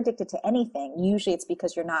that if you're addicted to anything, usually it's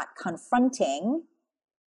because you're not confronting.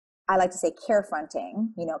 I like to say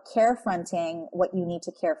carefronting, carefronting what you need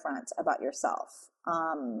to carefront about yourself.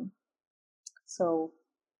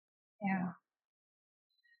 Yeah.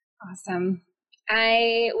 Awesome.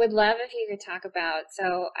 I would love if you could talk about,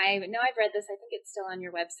 so I know I've read this, I think it's still on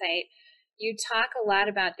your website. You talk a lot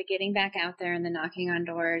about the getting back out there and the knocking on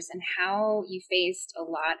doors and how you faced a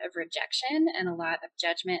lot of rejection and a lot of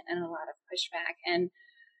judgment and a lot of pushback. And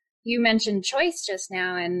you mentioned choice just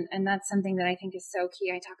now, and that's something that I think is so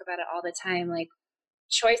key. I talk about it all the time. Like,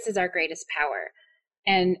 choice is our greatest power.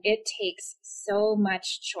 And it takes so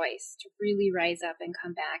much choice to really rise up and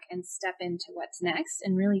come back and step into what's next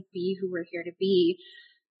and really be who we're here to be.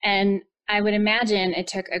 And I would imagine it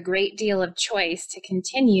took a great deal of choice to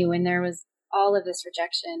continue when there was all of this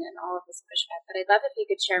rejection and all of this pushback. But I'd love if you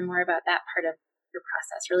could share more about that part of your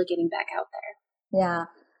process, really getting back out there. Yeah,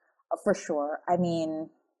 for sure. I mean,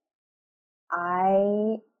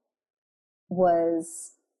 I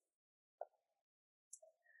was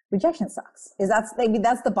rejection sucks. That's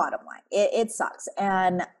the bottom line. It sucks.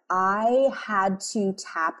 And I had to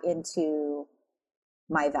tap into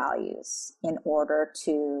my values in order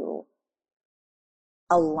to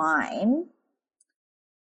align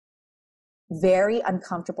very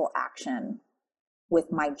uncomfortable action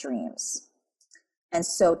with my dreams. And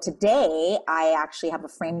so today I actually have a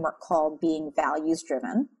framework called being values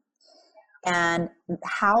driven, and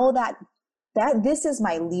how that this is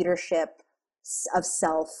my leadership of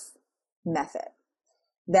self method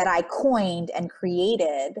that I coined and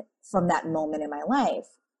created from that moment in my life.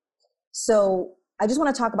 So I just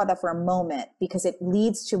want to talk about that for a moment because it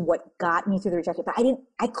leads to what got me through the rejection. But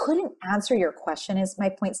I couldn't answer your question, is my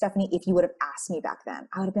point, Stephanie, if you would have asked me back then.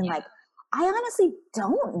 I would have been like, I honestly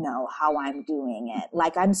don't know how I'm doing it.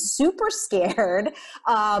 Like, I'm super scared.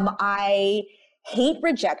 I hate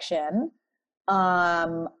rejection.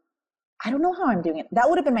 I don't know how I'm doing it. That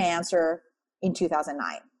would have been my answer in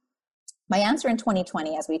 2009. My answer in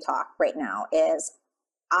 2020, as we talk right now, is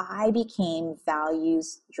I became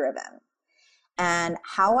values driven. And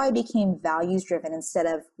how I became values driven instead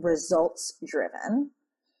of results driven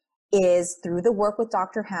is through the work with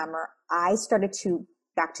Dr. Hammer. I started to,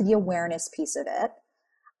 back to the awareness piece of it,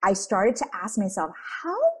 I started to ask myself,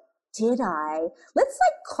 how did let's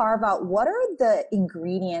carve out what are the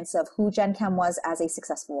ingredients of who Jen Kem was as a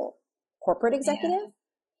successful corporate executive? Yeah.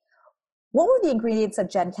 What were the ingredients of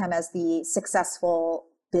Jen Kem as the successful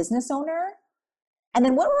business owner? And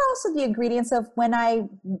then what were also the ingredients of when I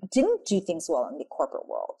didn't do things well in the corporate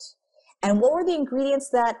world? And what were the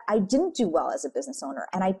ingredients that I didn't do well as a business owner?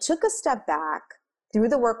 And I took a step back through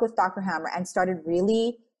the work with Dr. Hammer and started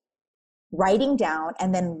really writing down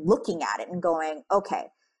and then looking at it and going, okay,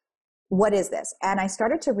 what is this? And I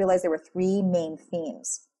started to realize there were three main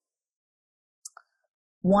themes.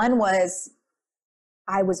 One was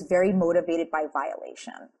I was very motivated by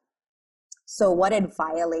violation. So what had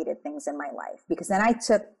violated things in my life? Because then I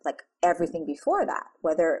took everything before that,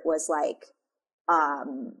 whether it was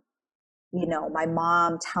my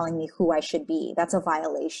mom telling me who I should be. That's a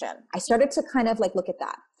violation. I started to kind of look at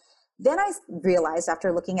that. Then I realized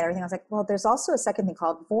after looking at everything, I was like, well, there's also a second thing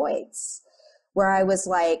called voids, where I was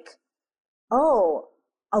like, oh,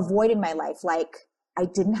 a void in my life. I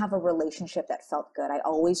didn't have a relationship that felt good. I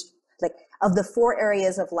always of the four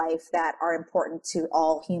areas of life that are important to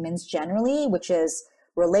all humans generally, which is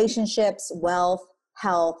relationships, wealth,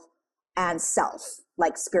 health, and self,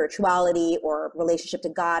 like spirituality or relationship to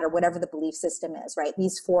God or whatever the belief system is, right?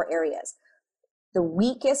 These four areas. The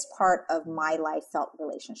weakest part of my life felt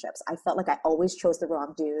relationships. I felt like I always chose the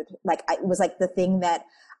wrong dude. It was the thing that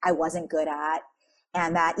I wasn't good at.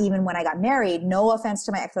 And that even when I got married, no offense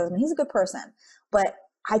to my ex-husband, he's a good person, but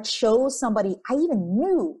I chose somebody I even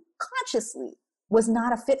knew consciously was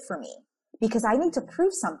not a fit for me because I need to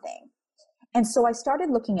prove something. And so I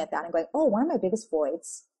started looking at that and going, oh, one of my biggest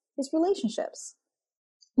voids is relationships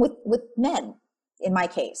with men in my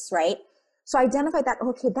case, right? So I identified that,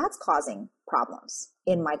 okay, that's causing problems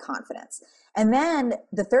in my confidence. And then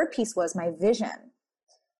the third piece was my vision.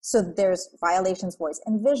 So there's violations, voids,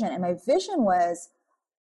 and vision. And my vision was,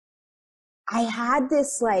 I had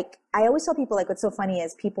this I always tell people what's so funny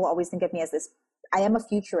is people always think of me as this, I am a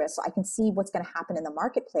futurist, so I can see what's going to happen in the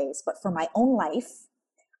marketplace. But for my own life,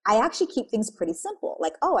 I actually keep things pretty simple.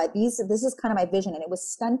 This is kind of my vision, and it was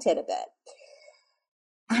stunted a bit.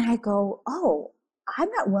 And I go, oh,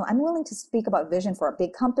 I'm willing to speak about vision for a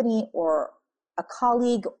big company or a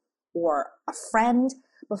colleague or a friend.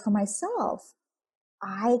 But for myself,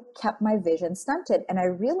 I kept my vision stunted. And I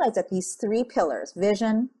realized that these three pillars,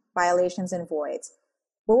 vision, violations, and voids,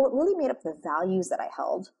 were what really made up the values that I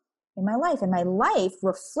held in my life. And my life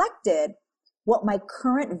reflected what my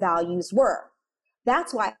current values were.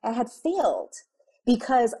 That's why I had failed,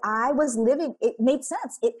 because I was living, it made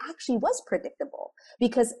sense. It actually was predictable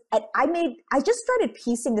because I just started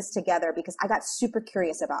piecing this together because I got super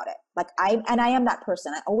curious about it. I am that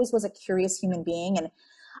person. I always was a curious human being. And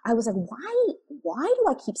I was like, why do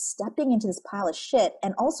I keep stepping into this pile of shit?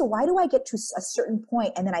 And also, why do I get to a certain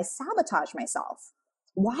point and then I sabotage myself?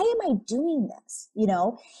 Why am I doing this?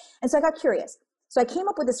 And so I got curious. So I came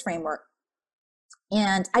up with this framework,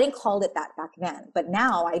 and I didn't call it that back then, but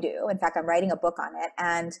now I do. In fact, I'm writing a book on it.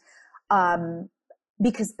 And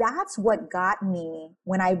because that's what got me,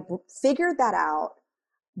 when I figured that out,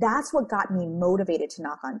 that's what got me motivated to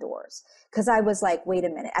knock on doors. Because I was like, wait a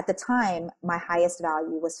minute. At the time, my highest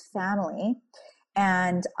value was family.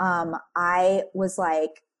 And I was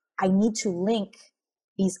like, I need to link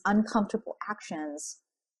these uncomfortable actions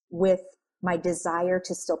with my desire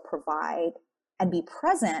to still provide and be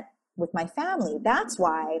present with my family. That's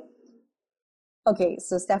why Okay,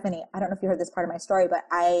 so Stephanie, I don't know if you heard this part of my story, but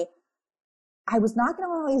I was knocking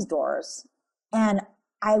on all these doors and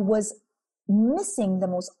I was missing the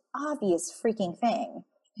most obvious freaking thing,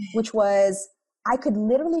 which was I could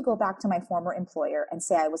literally go back to my former employer and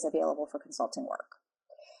say I was available for consulting work.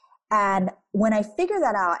 And when I figured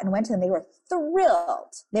that out and went to them, they were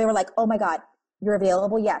thrilled. They were like, "Oh my God, you're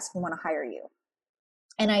available? Yes, we want to hire you."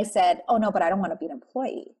 And I said, "Oh no, but I don't want to be an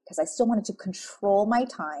employee," because I still wanted to control my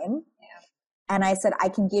time. And I said, "I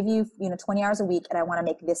can give you, 20 hours a week and I want to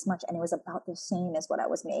make this much." And it was about the same as what I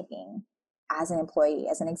was making as an employee,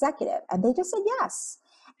 as an executive. And they just said yes.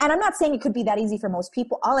 And I'm not saying it could be that easy for most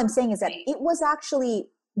people. All I'm saying is that it was actually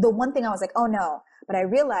the one thing I was like, oh no. But I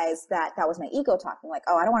realized that that was my ego talking, like,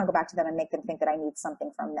 oh, I don't want to go back to them and make them think that I need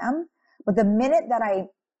something from them. But the minute that I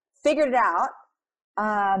figured it out,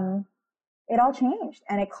 it all changed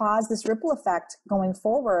and it caused this ripple effect going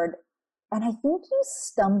forward. And I think you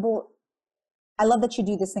stumble. I love that you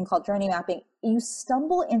do this thing called journey mapping. You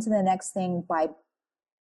stumble into the next thing by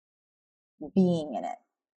being in it,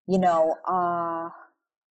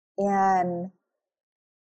 and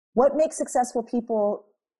what makes successful people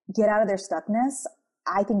get out of their stuckness?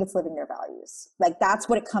 I think it's living their values. Like that's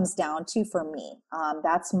what it comes down to for me.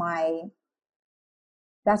 That's what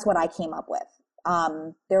I came up with.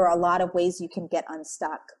 There are a lot of ways you can get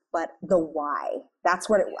unstuck, but the why, that's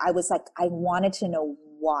what I was like, I wanted to know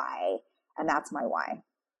why. And that's my why.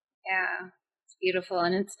 Yeah, it's beautiful.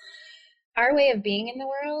 And it's our way of being in the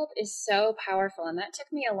world is so powerful. And that took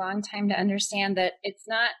me a long time to understand that it's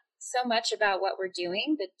not so much about what we're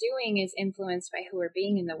doing. The doing is influenced by who we're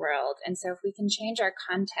being in the world. And so if we can change our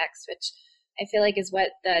context, which I feel like is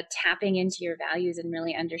what the tapping into your values and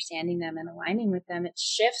really understanding them and aligning with them, it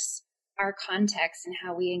shifts our context and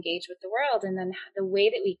how we engage with the world, and then the way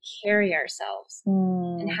that we carry ourselves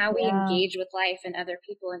and how we engage with life and other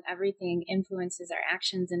people and everything influences our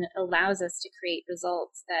actions, and it allows us to create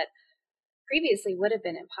results that previously would have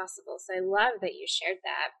been impossible. So I love that you shared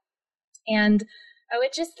that. And I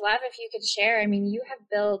would just love if you could share, I mean, you have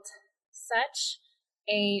built such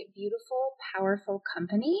a beautiful, powerful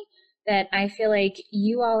company that I feel like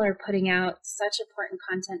you all are putting out such important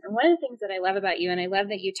content. And one of the things that I love about you, and I love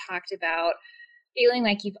that you talked about feeling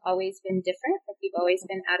like you've always been different, like you've always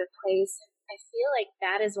been out of place. I feel like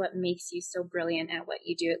that is what makes you so brilliant at what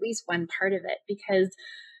you do, at least one part of it, because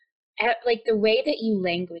like the way that you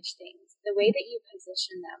language things, the way that you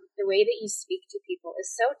position them, the way that you speak to people is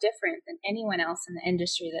so different than anyone else in the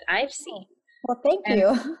industry that I've seen. Well, thank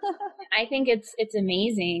you. I think it's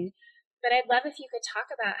amazing. But I'd love if you could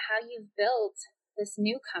talk about how you've built this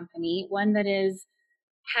new company, one that has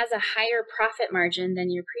a higher profit margin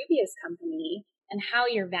than your previous company, and how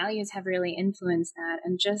your values have really influenced that,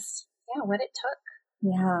 and just what it took.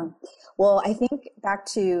 Yeah. Well, I think back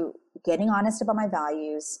to getting honest about my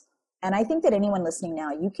values. And I think that anyone listening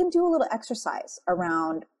now, you can do a little exercise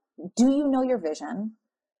around, do you know your vision?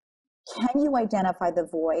 Can you identify the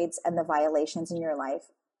voids and the violations in your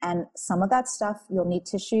life? And some of that stuff you'll need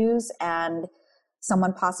tissues and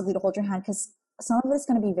someone possibly to hold your hand, because some of it's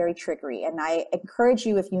going to be very triggery. And I encourage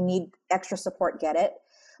you, if you need extra support, get it.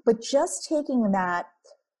 But just taking that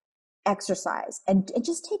exercise and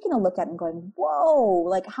just taking a look at it and going, whoa,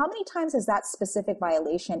 like how many times has that specific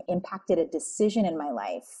violation impacted a decision in my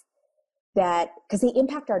life? That, because they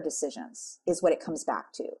impact our decisions is what it comes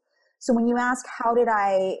back to. So when you ask, how did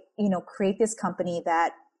I, create this company,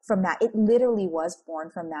 that from that, it literally was born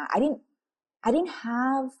from that. I didn't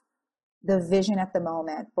have the vision at the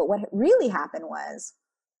moment, but what really happened was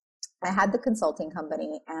I had the consulting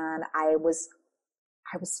company and I was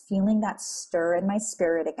feeling that stir in my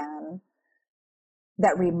spirit again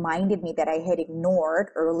that reminded me that I had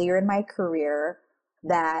ignored earlier in my career,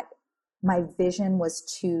 that my vision was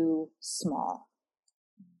too small.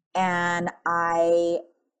 And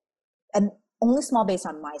only small based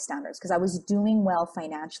on my standards, because I was doing well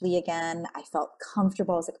financially again. I felt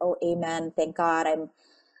comfortable. I was like, oh, amen. Thank God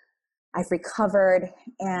I've recovered.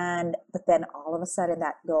 But then all of a sudden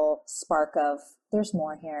that little spark of, there's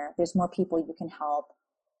more here. There's more people you can help.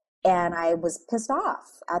 And I was pissed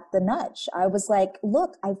off at the nudge. I was like,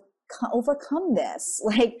 look, I've overcome this.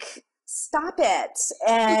 Like, stop it.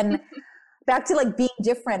 And back to like being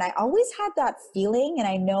different. I always had that feeling. And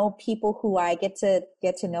I know people who I get to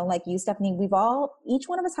know, like you, Stephanie, each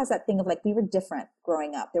one of us has that thing of like, we were different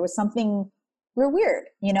growing up. There was something, we're weird,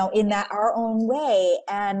 in that our own way.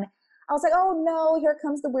 And I was like, oh no, here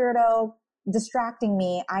comes the weirdo distracting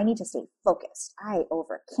me. I need to stay focused. I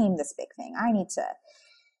overcame this big thing.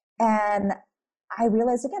 And I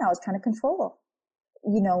realized again, I was trying to control,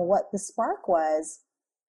 what the spark was.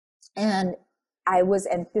 And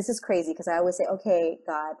and this is crazy because I always say, okay,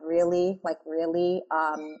 God, really? Like, really?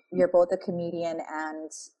 You're both a comedian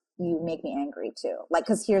and you make me angry too. Like,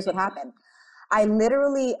 because here's what happened. I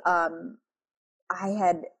literally, I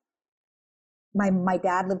had, my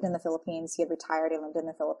dad lived in the Philippines. He had retired. He lived in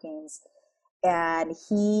the Philippines. And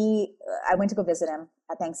I went to go visit him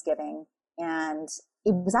at Thanksgiving. And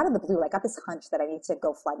it was out of the blue. I got this hunch that I need to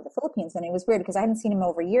go fly to the Philippines. And it was weird because I hadn't seen him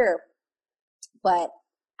over a year. But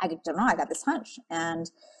I don't know, I got this hunch. And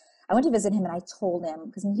I went to visit him and I told him,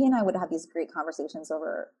 because he and I would have these great conversations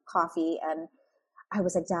over coffee. And I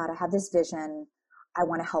was like, Dad, I have this vision. I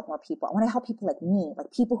want to help more people. I want to help people like me, like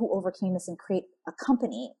people who overcame this and create a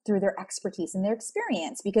company through their expertise and their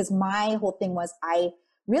experience. Because my whole thing was I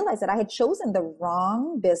realized that I had chosen the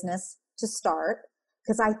wrong business to start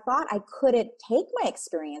because I thought I couldn't take my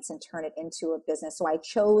experience and turn it into a business. So I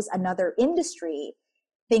chose another industry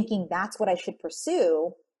thinking that's what I should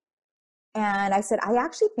pursue. And I said, I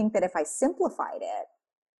actually think that if I simplified it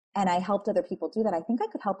and I helped other people do that, I think I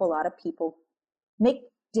could help a lot of people make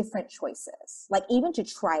different choices. Like even to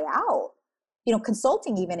try out,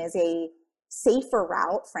 consulting even is a safer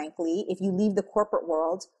route, frankly, if you leave the corporate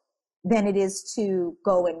world than it is to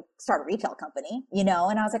go and start a retail company, and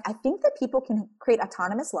I was like, I think that people can create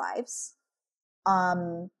autonomous lives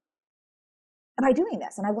by doing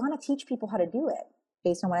this. And I want to teach people how to do it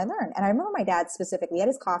based on what I learned. And I remember my dad specifically had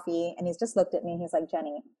his coffee and he's just looked at me and he's like,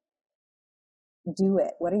 Jenny, do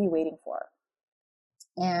it. What are you waiting for?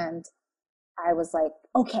 And I was like,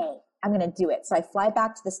 okay, I'm going to do it. So I fly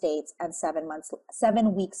back to the States and 7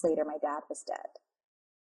 weeks later, my dad was dead.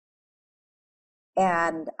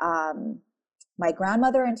 And my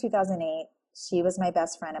grandmother in 2008, she was my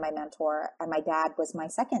best friend and my mentor. And my dad was my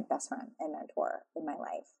second best friend and mentor in my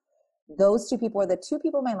life. Those two people were the two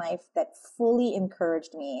people in my life that fully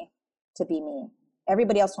encouraged me to be me.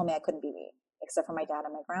 Everybody else told me I couldn't be me, except for my dad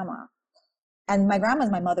and my grandma. And my grandma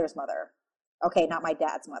is my mother's mother. Okay, not my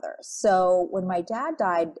dad's mother. So when my dad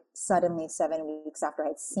died suddenly 7 weeks after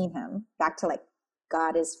I'd seen him, back to like,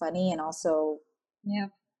 God is funny and also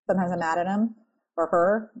sometimes I'm mad at him or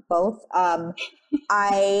her, both. I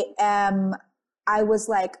was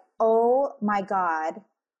like, oh my God,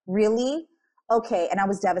 really? Okay. And I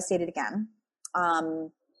was devastated again.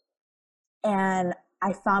 And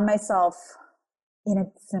I found myself in a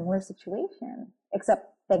similar situation,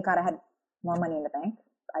 except thank God I had more money in the bank.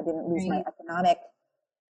 I didn't lose my economic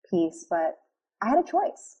piece, but I had a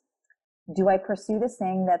choice. Do I pursue this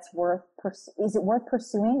thing that's is it worth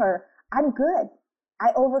pursuing, or I'm good.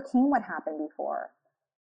 I overcame what happened before.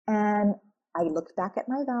 And I looked back at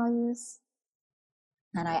my values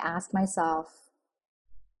and I asked myself,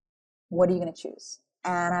 what are you going to choose?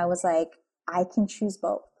 And I was like, I can choose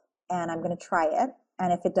both and I'm going to try it.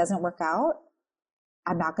 And if it doesn't work out,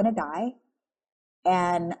 I'm not going to die.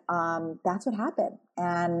 And that's what happened.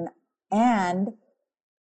 And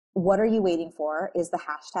what are you waiting for is the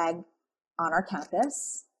hashtag on our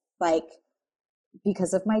campus, like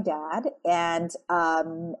because of my dad. And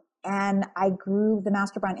I grew the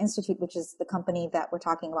Master Brand Institute, which is the company that we're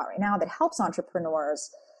talking about right now that helps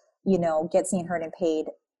entrepreneurs, get seen, heard, and paid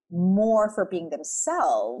more for being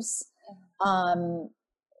themselves.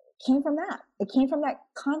 Came from that. It came from that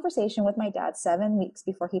conversation with my dad 7 weeks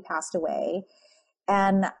before he passed away.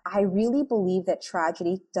 And I really believe that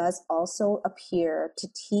tragedy does also appear to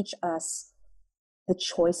teach us the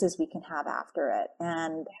choices we can have after it.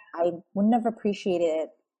 And I wouldn't have appreciated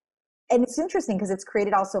it. And it's interesting because it's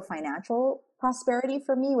created also financial prosperity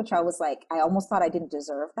for me, which I was like, I almost thought I didn't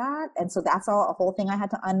deserve that. And so that's a whole thing I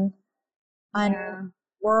had to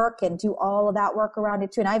unwork and do all of that work around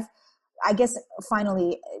it too. And I guess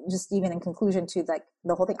finally, just even in conclusion to like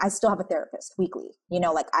the whole thing, I still have a therapist weekly,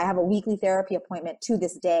 like I have a weekly therapy appointment to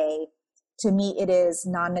this day. To me, it is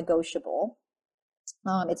non-negotiable.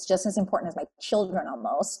 It's just as important as my children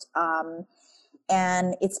almost.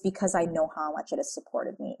 And it's because I know how much it has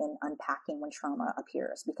supported me in unpacking when trauma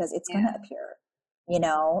appears, because it's going to appear,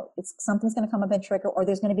 something's going to come up and trigger, or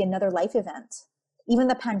there's going to be another life event. Even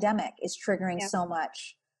the pandemic is triggering so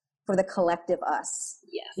much for the collective us,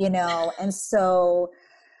 and so,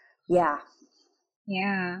 yeah.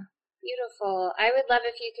 Beautiful. I would love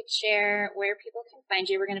if you could share where people can find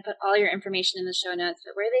you. We're going to put all your information in the show notes,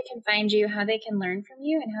 but where they can find you, how they can learn from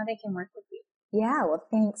you, and how they can work with you. Yeah, well,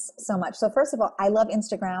 thanks so much. So first of all, I love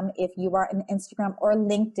Instagram. If you are on Instagram or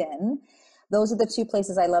LinkedIn, those are the two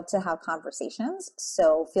places I love to have conversations.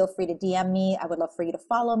 So feel free to DM me. I would love for you to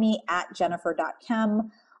follow me at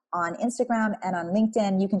jennifer.kem on Instagram, and on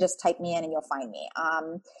LinkedIn, you can just type me in and you'll find me.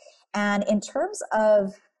 And in terms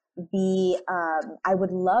of I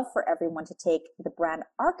would love for everyone to take the brand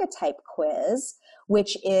archetype quiz,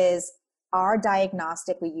 which is our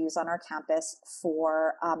diagnostic we use on our campus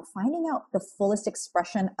for finding out the fullest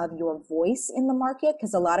expression of your voice in the market.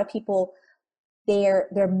 Because a lot of people, their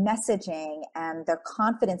messaging and their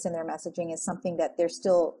confidence in their messaging is something that they're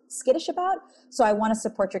still skittish about. So I want to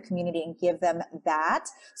support your community and give them that.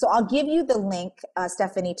 So I'll give you the link,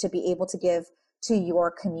 Stephanie, to be able to give to your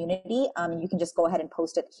community. You can just go ahead and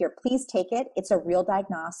post it here. Please take it. It's a real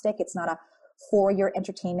diagnostic. It's not a for your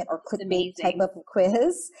entertainment or clickbait type of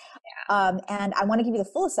quiz. Yeah. And I want to give you the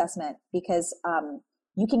full assessment because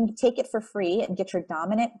you can take it for free and get your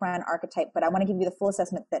dominant brand archetype, but I want to give you the full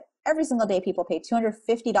assessment that every single day people pay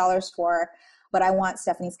 $250 for, but I want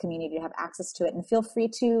Stephanie's community to have access to it. And feel free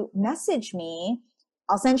to message me.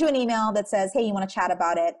 I'll send you an email that says, hey, you want to chat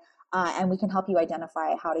about it? And we can help you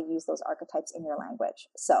identify how to use those archetypes in your language.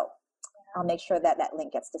 So I'll make sure that that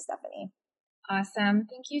link gets to Stephanie. Awesome.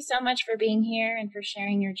 Thank you so much for being here and for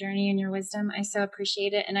sharing your journey and your wisdom. I so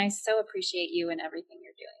appreciate it. And I so appreciate you and everything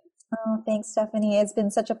you're doing. Oh, thanks, Stephanie. It's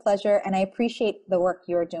been such a pleasure. And I appreciate the work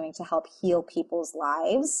you're doing to help heal people's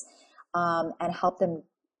lives and help them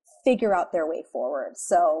figure out their way forward.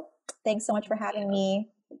 So thanks so much for having me.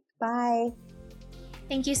 Bye.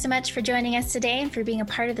 Thank you so much for joining us today and for being a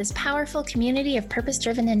part of this powerful community of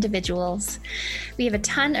purpose-driven individuals. We have a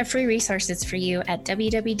ton of free resources for you at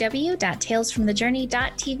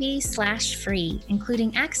www.talesfromthejourney.tv/free,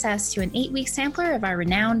 including access to an 8-week sampler of our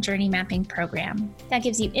renowned journey mapping program. That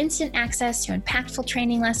gives you instant access to impactful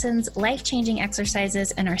training lessons, life-changing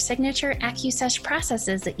exercises, and our signature AccuSesh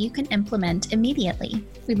processes that you can implement immediately.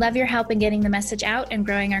 We'd love your help in getting the message out and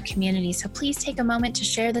growing our community, so please take a moment to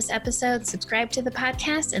share this episode, subscribe to the podcast,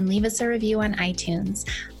 and leave us a review on iTunes.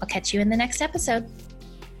 I'll catch you in the next episode.